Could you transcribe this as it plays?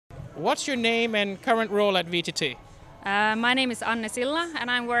What's your name and current role at VTT? My name is Silla,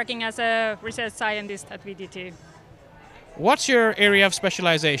 and I'm working as a research scientist at VTT. What's your area of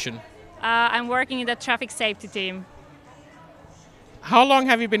specialization? I'm working in the traffic safety team. How long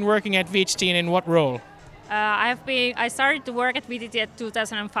have you been working at VTT and in what role? I started to work at VTT at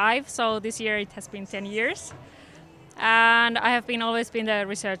 2005, so this year it has been 10 years. And I have always been a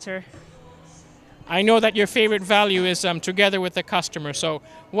researcher. I know that your favorite value is together with the customer, so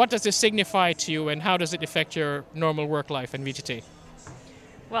what does this signify to you and how does it affect your normal work life in VTT?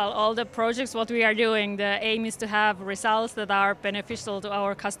 Well, all the projects what we are doing, the aim is to have results that are beneficial to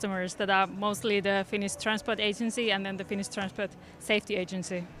our customers, that are mostly the Finnish Transport Agency and then the Finnish Transport Safety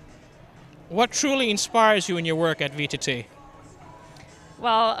Agency. What truly inspires you in your work at VTT?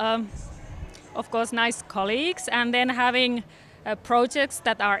 Well, of course, nice colleagues, and then having projects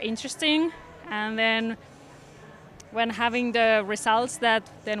that are interesting, and then when having the results that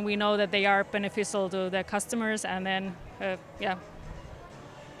then we know that they are beneficial to the customers, and then yeah.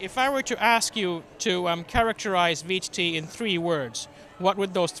 If I were to ask you to characterize VTT in 3 words, what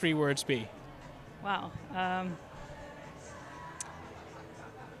would those 3 words be? Wow.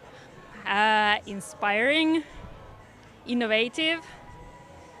 Inspiring, innovative,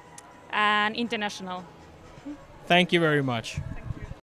 and international. Thank you very much.